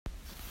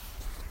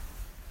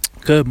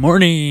Good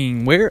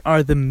morning. Where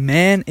are the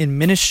men in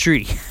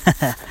ministry?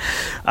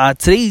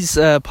 Today's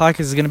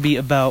podcast is going to be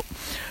about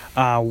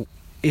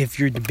if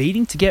you're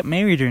debating to get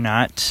married or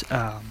not,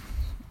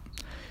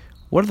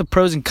 what are the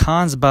pros and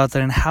cons about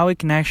that and how it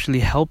can actually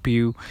help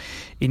you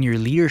in your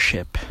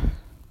leadership,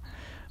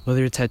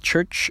 whether it's at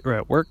church or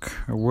at work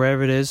or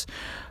wherever it is.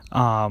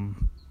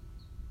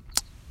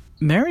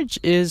 Marriage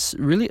is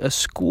really a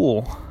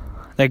school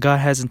that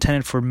God has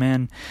intended for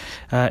men,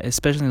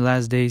 especially in the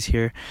last days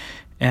here.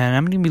 And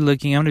I'm going to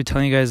be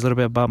telling you guys a little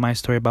bit about my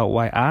story about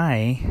why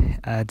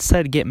I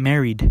decided to get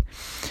married.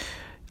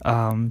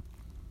 I'm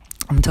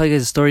going to tell you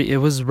guys a story. It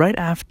was right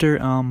after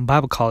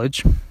Bible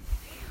college.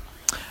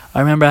 I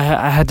remember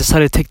I had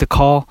decided to take the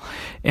call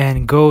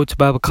and go to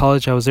Bible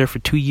college. I was there for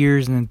 2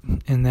 years,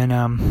 and then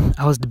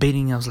I was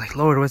debating. I was like,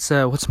 Lord,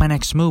 what's my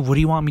next move? What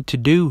do you want me to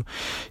do?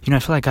 I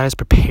feel like God is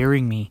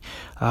preparing me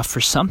for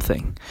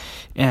something,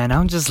 and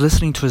I'm just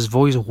listening to His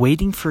voice,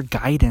 waiting for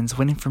guidance,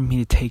 waiting for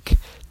me to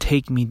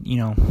take me,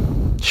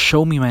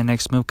 show me my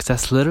next move, because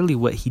that's literally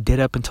what He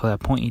did up until that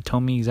point. He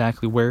told me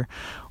exactly where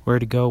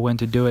to go, when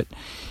to do it,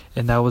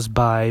 and that was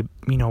by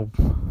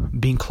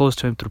being close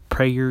to Him through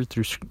prayer,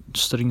 through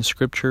studying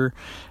Scripture,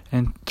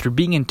 and through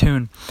being in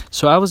tune.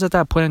 So I was at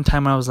that point in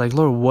time where I was like,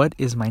 Lord, what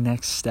is my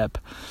next step?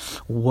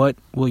 What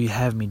will you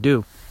have me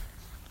do?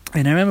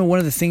 And I remember one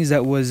of the things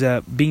that was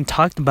being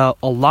talked about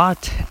a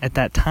lot at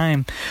that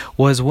time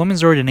was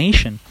women's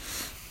ordination.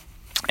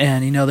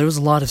 And, there was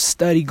a lot of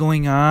study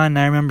going on.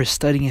 I remember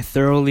studying it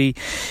thoroughly.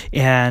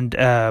 And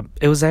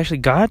it was actually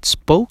God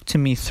spoke to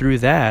me through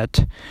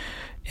that.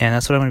 And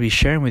that's what I'm going to be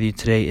sharing with you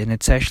today. And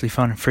it's actually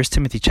found in 1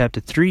 Timothy chapter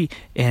 3.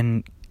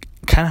 And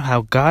kind of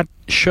how God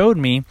showed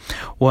me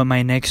what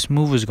my next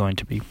move was going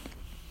to be.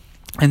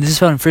 And this is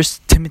found in 1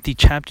 Timothy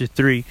chapter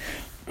 3.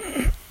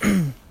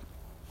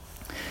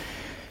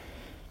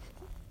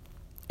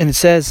 And it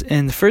says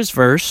in the first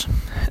verse,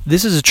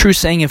 "This is a true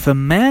saying, if a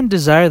man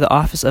desire the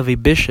office of a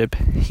bishop,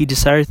 he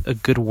desireth a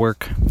good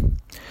work."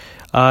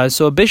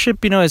 So a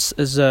bishop,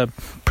 is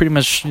pretty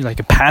much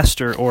like a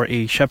pastor or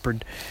a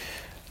shepherd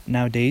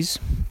nowadays.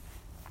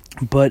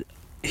 But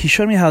he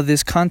showed me how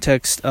this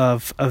context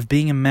of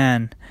being a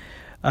man,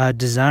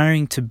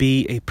 desiring to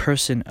be a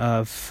person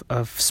of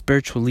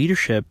spiritual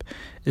leadership,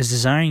 is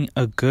desiring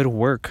a good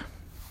work.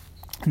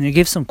 And he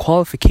gave some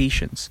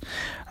qualifications,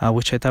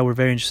 which I thought were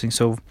very interesting.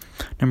 So,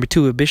 number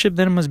 2, a bishop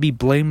then must be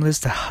blameless,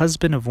 the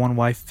husband of one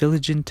wife,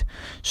 vigilant,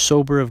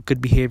 sober, of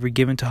good behavior,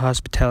 given to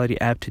hospitality,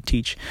 apt to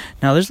teach.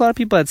 Now, there's a lot of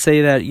people that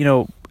say that,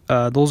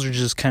 those are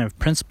just kind of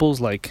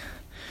principles, like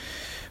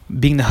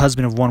being the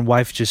husband of one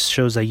wife just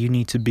shows that you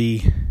need to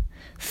be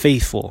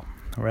faithful,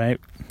 right?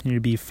 You need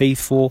to be a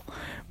faithful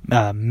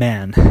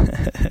man.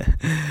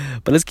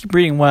 But let's keep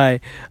reading why.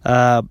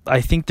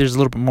 I think there's a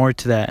little bit more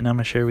to that, and I'm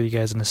going to share with you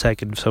guys in a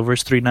second. So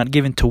verse 3, "Not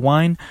given to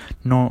wine,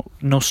 no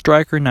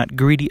striker, not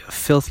greedy of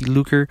filthy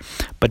lucre,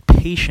 but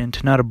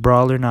patient, not a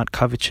brawler, not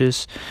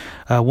covetous,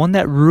 one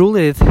that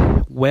ruleth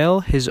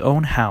well his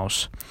own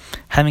house,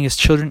 having his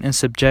children in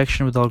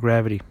subjection with all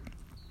gravity."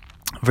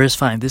 Verse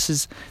 5, this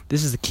is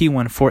the key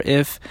one. "For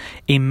if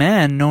a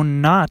man know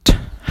not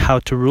how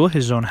to rule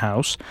his own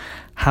house,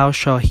 how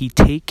shall he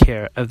take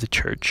care of the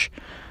church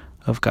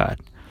of God?"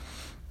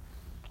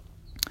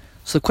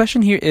 So the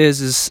question here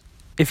is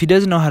if he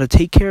doesn't know how to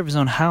take care of his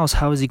own house,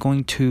 how is he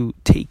going to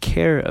take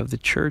care of the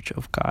church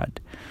of God?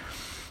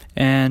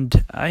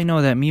 And I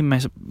know that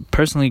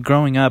personally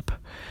growing up,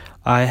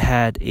 I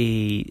had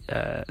a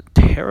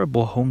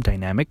terrible home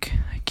dynamic.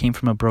 I came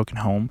from a broken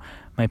home.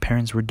 My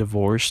parents were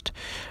divorced.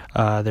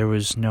 There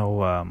was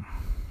no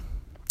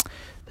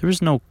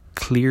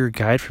clear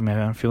guide for me. I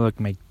don't feel like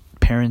my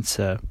parents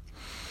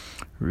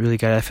really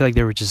guided. I feel like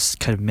they were just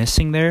kind of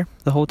missing there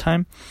the whole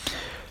time.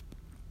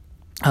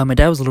 My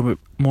dad was a little bit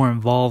more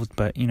involved,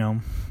 but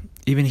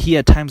even he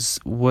at times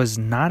was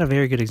not a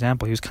very good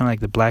example. He was kind of like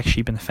the black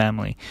sheep in the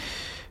family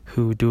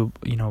who do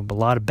a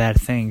lot of bad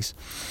things.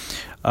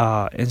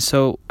 And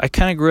so I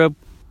kind of grew up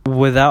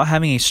without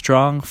having a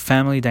strong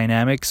family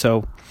dynamic.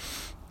 So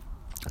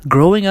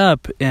growing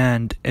up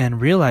and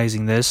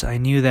realizing this, I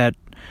knew that,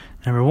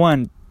 number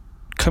one,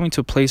 coming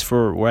to a place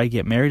where I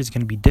get married is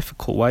going to be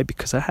difficult. Why?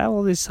 Because I have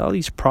all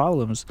these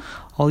problems,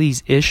 all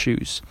these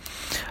issues.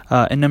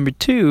 And number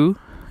 2,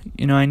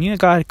 I knew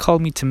God had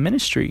called me to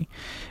ministry,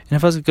 and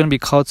if I was going to be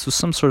called to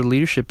some sort of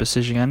leadership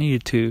position, I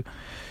needed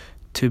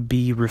to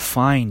be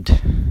refined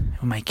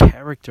in my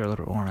character a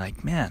little more.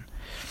 Like, man,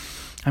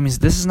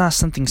 this is not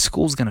something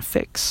school's going to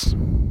fix.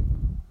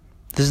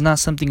 This is not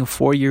something a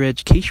 4-year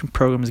education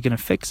program is going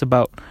to fix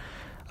about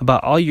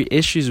all your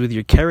issues with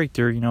your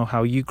character,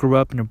 how you grew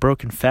up in a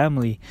broken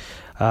family,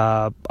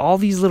 all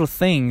these little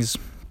things.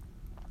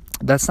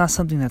 That's not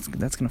something that's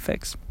going to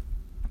fix.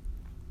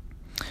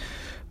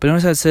 But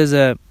notice how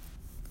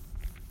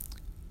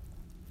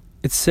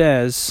it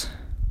says,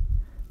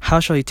 how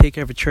shall he take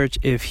care of a church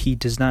if he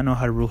does not know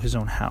how to rule his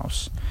own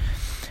house?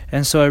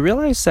 And so I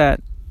realized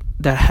that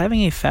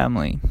having a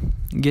family,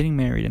 getting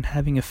married and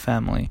having a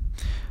family,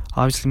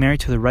 obviously married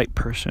to the right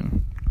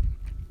person,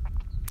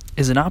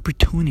 is an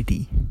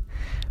opportunity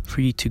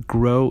for you to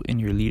grow in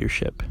your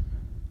leadership.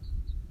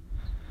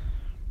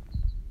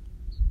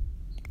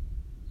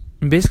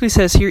 It basically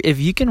says here, if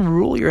you can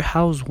rule your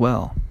house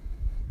well,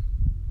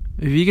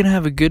 if you can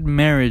have a good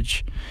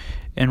marriage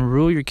and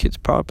rule your kids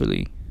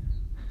properly,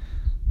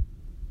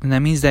 then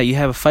that means that you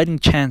have a fighting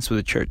chance with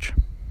the church.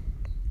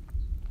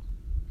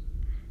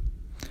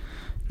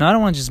 Now, I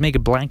don't want to just make a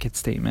blanket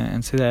statement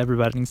and say that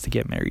everybody needs to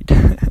get married.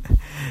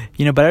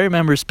 But I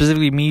remember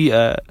specifically me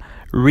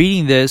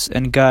reading this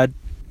and God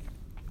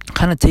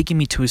kind of taking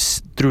me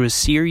through a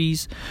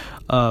series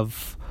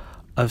of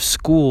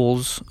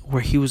schools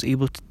where He was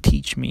able to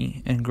teach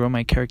me and grow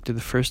my character. The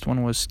first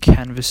one was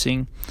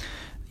canvassing.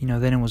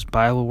 Then it was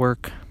Bible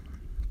work.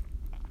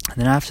 And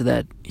then after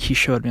that, He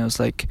showed me,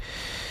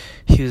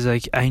 He was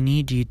like, I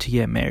need you to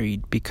get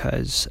married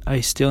because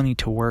I still need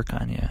to work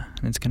on you.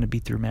 And it's going to be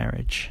through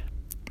marriage.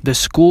 The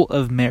school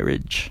of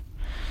marriage.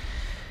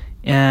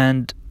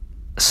 And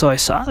so I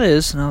saw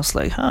this and I was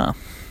like,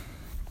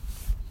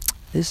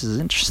 this is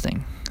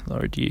interesting.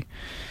 Lord,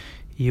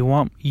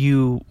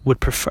 you would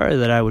prefer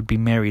that I would be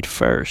married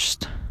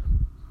first.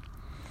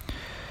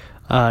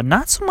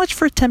 Not so much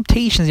for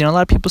temptations. A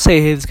lot of people say,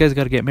 hey, this guy's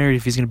got to get married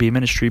if he's going to be in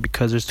ministry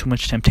because there's too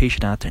much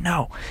temptation out there.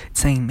 No, it's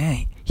saying,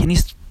 man, he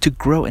needs to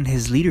grow in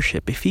his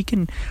leadership. If he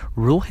can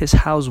rule his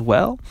house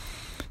well,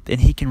 then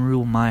he can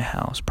rule my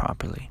house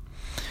properly.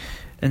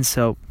 And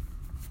so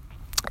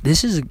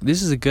this is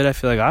a good, I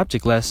feel like,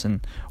 object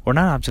lesson, or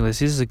not object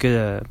lesson. This is a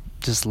good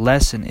just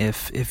lesson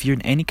if you're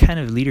in any kind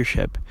of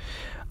leadership.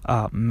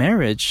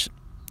 Marriage,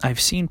 I've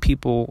seen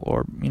people,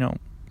 or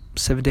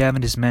Seventh-day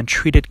Adventist men,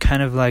 treat it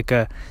kind of like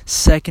a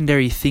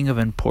secondary thing of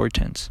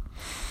importance.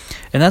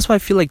 And that's why I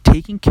feel like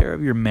taking care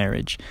of your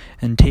marriage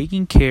and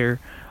taking care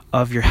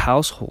of your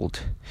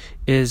household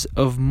is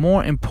of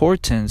more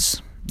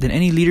importance than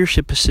any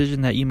leadership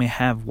position that you may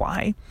have.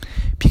 Why?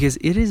 Because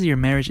it is your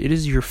marriage, it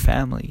is your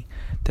family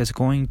that's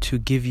going to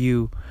give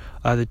you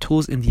the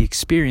tools and the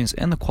experience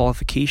and the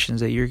qualifications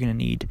that you're going to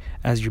need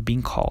as you're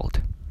being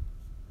called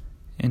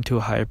into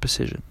a higher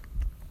position.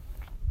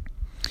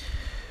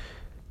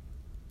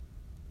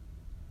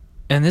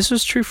 And this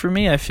was true for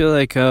me. I feel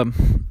like it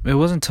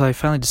wasn't until I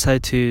finally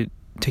decided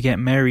to get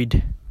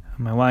married,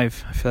 my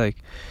wife, I feel like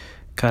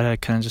God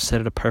had kind of just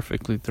set it up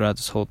perfectly throughout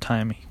this whole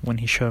time. When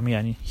He showed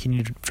me He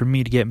needed for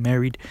me to get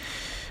married,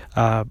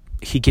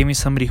 He gave me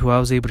somebody who I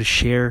was able to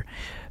share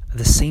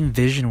the same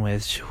vision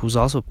with, who's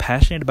also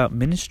passionate about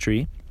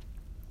ministry,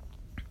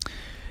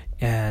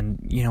 and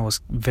was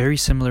very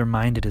similar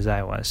minded as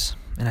I was.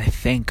 And I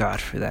thank God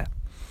for that,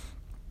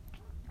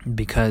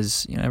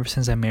 because ever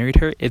since I married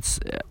her,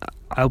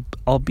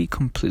 I'll be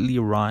completely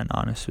raw and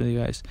honest with you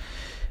guys.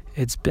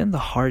 It's been the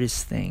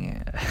hardest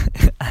thing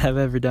I have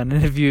ever done.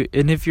 And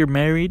if you're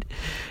married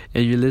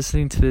and you're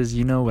listening to this,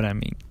 you know what I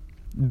mean.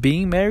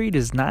 Being married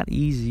is not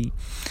easy,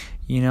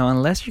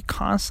 unless you're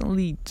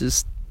constantly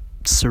just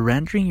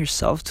surrendering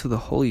yourself to the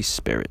Holy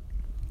Spirit.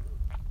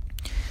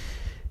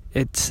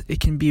 It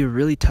can be a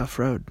really tough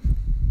road.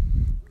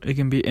 It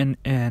can be, and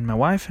my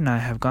wife and I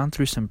have gone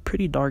through some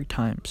pretty dark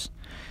times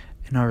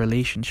in our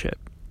relationship.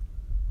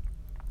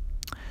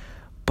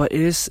 But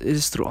it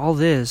is through all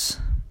this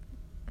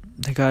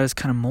that God is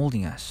kind of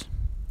molding us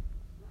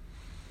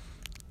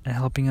and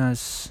helping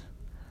us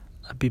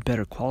be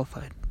better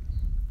qualified.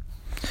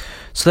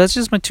 So that's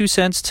just my 2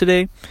 cents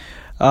today.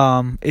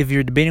 If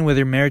you're debating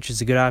whether marriage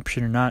is a good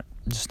option or not,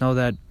 just know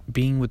that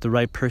being with the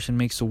right person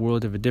makes a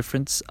world of a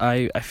difference.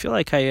 I feel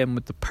like I am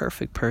with the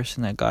perfect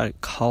person that God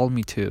called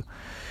me to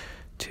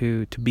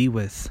be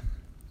with.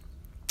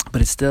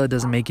 But it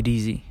doesn't make it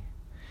easy.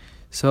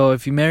 So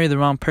if you marry the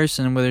wrong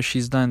person, whether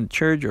she's done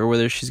church or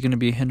whether she's going to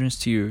be a hindrance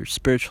to your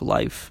spiritual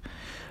life,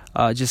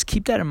 just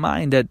keep that in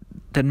mind,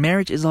 that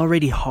marriage is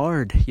already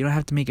hard. You don't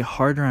have to make it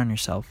harder on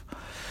yourself.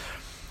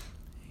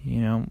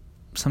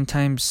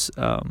 Sometimes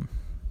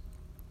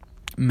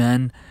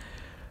men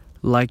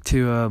like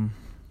to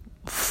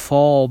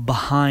fall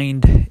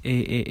behind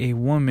a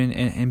woman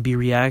and be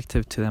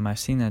reactive to them. I've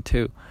seen that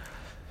too.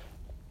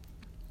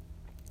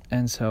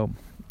 And so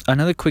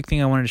another quick thing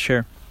I wanted to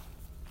share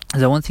is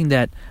that one thing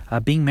that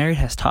being married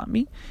has taught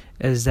me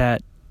is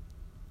that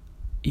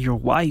your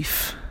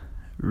wife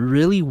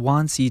really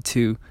wants you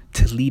to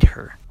lead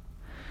her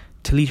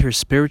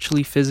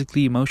spiritually,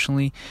 physically,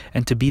 emotionally,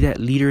 and to be that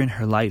leader in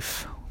her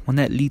life, one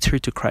that leads her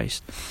to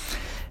Christ.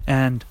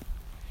 And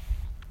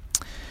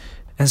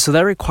so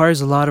that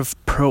requires a lot of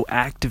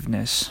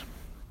proactiveness.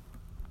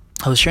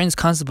 I was sharing this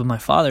concept with my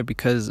father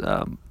because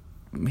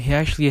he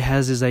actually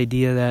has this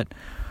idea that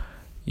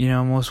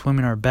most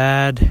women are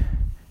bad.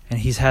 And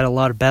he's had a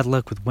lot of bad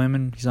luck with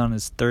women. He's on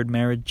his 3rd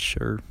marriage,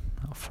 or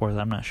 4th,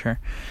 I'm not sure.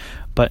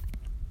 But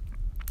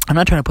I'm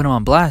not trying to put him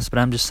on blast, but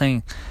I'm just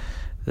saying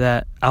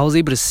that I was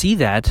able to see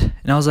that,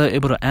 and I was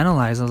able to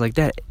analyze. I was like,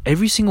 Dad,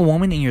 every single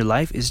woman in your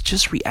life is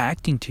just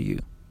reacting to you.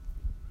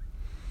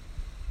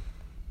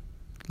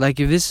 Like,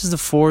 if this is the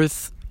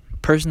 4th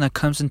person that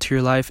comes into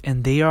your life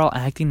and they are all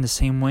acting the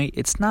same way,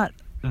 it's not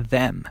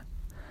them.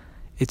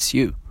 It's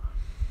you.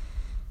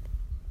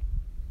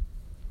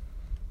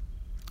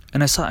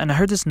 And I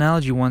heard this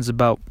analogy once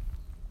about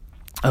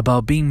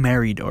being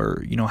married,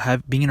 or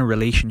being in a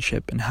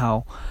relationship, and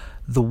how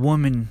the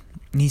woman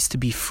needs to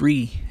be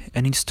free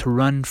and needs to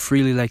run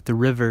freely like the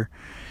river,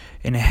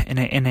 and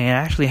it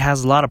actually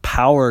has a lot of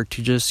power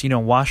to just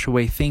wash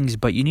away things,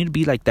 but you need to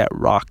be like that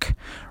rock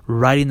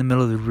right in the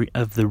middle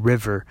of the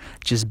river,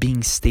 just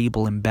being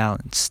stable and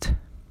balanced,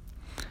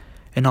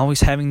 and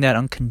always having that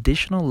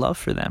unconditional love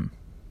for them,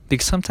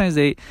 because sometimes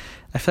I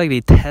feel like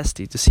they test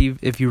you to see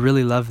if you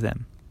really love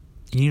them.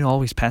 You need to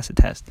always pass the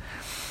test.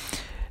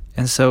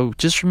 And so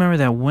just remember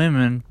that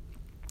women,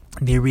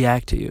 they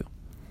react to you.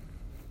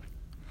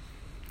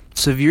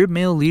 So if you're a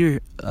male leader,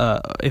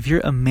 if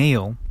you're a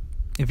man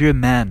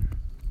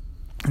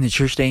in the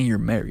church today and you're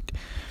married,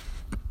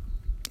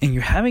 and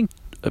you're having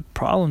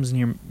problems in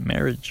your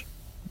marriage,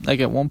 like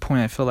at one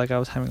point I felt like I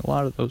was having a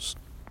lot of those,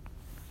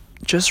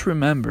 just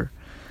remember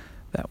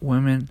that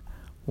women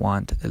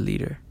want a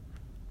leader,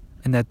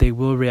 and that they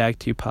will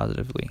react to you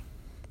positively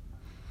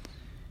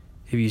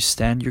if you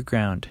stand your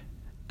ground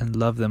and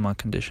love them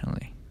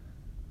unconditionally.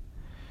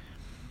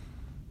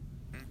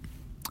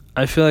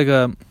 I feel like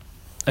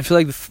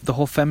the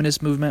whole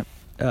feminist movement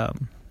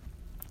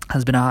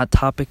has been a hot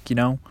topic,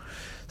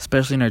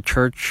 especially in our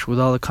church, with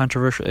all the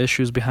controversial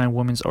issues behind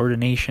women's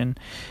ordination.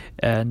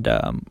 And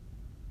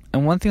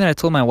one thing that I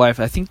told my wife,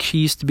 I think she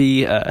used to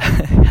be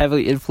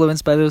heavily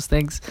influenced by those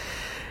things.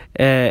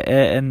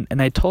 And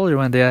I told her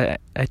one day,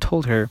 I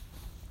told her,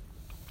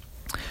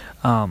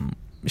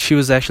 she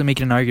was actually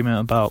making an argument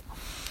about,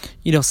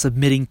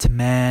 submitting to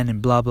man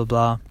and blah, blah,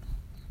 blah.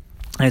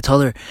 And I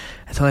told her,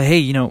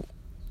 hey,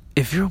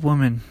 if you're a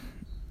woman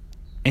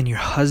and your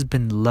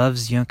husband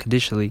loves you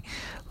unconditionally,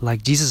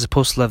 like Jesus is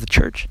supposed to love the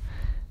church,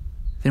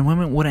 then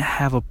women wouldn't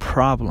have a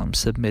problem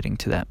submitting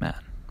to that man,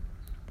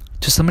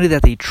 to somebody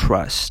that they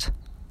trust,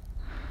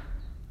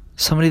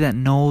 somebody that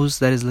knows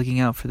that is looking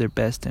out for their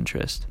best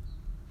interest.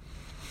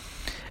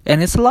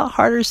 And it's a lot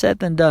harder said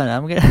than done.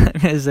 I'm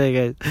gonna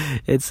say, guys,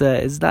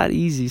 it's not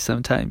easy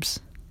sometimes.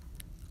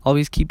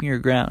 Always keeping your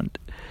ground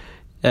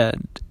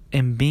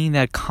and being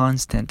that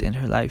constant in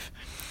her life.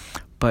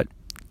 But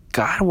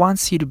God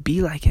wants you to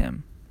be like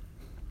Him.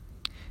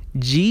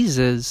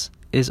 Jesus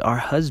is our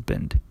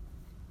husband.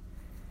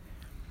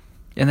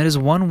 And that is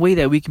one way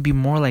that we can be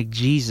more like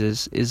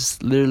Jesus, is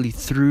literally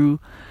through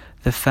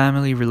the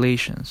family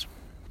relations.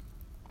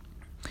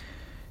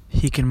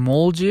 He can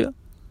mold you.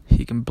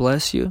 He can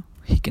bless you.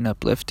 He can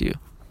uplift you.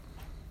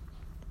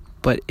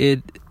 But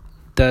it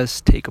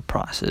does take a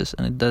process,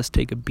 and it does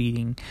take a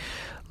beating.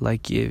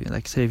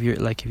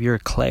 If you're a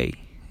clay,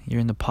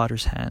 you're in the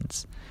potter's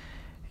hands,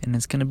 and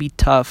it's gonna be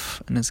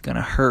tough, and it's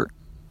gonna hurt,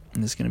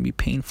 and it's gonna be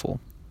painful.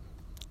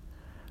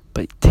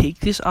 But take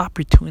this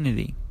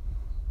opportunity.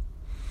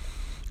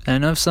 And I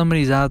know if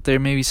somebody's out there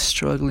maybe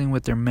struggling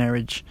with their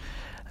marriage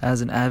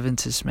as an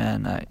Adventist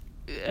man,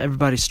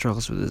 everybody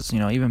struggles with this.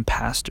 Even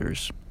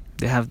pastors.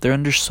 They're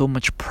under so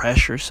much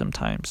pressure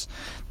sometimes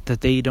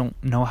that they don't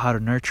know how to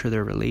nurture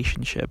their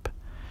relationship,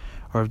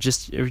 or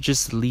just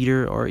a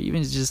leader, or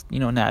even just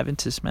an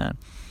Adventist man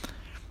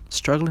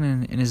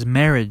struggling in his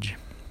marriage.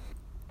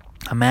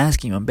 I'm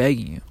asking you, I'm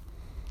begging you,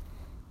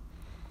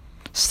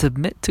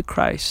 submit to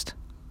Christ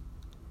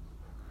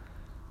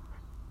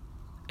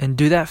and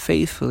do that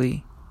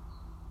faithfully.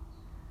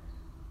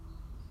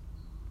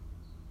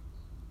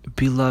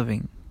 Be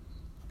loving,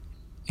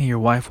 and your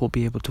wife will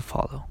be able to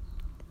follow.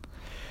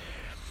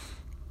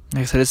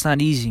 Like I said, it's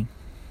not easy,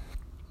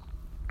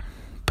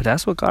 but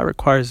that's what God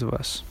requires of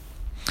us.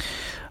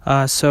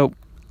 So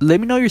let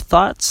me know your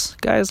thoughts,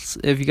 guys.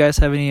 If you guys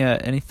have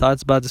any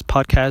thoughts about this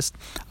podcast,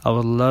 I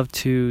would love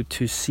to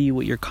see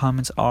what your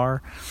comments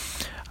are.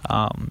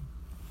 God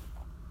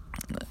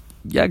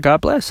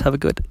bless. Have a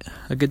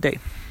good day.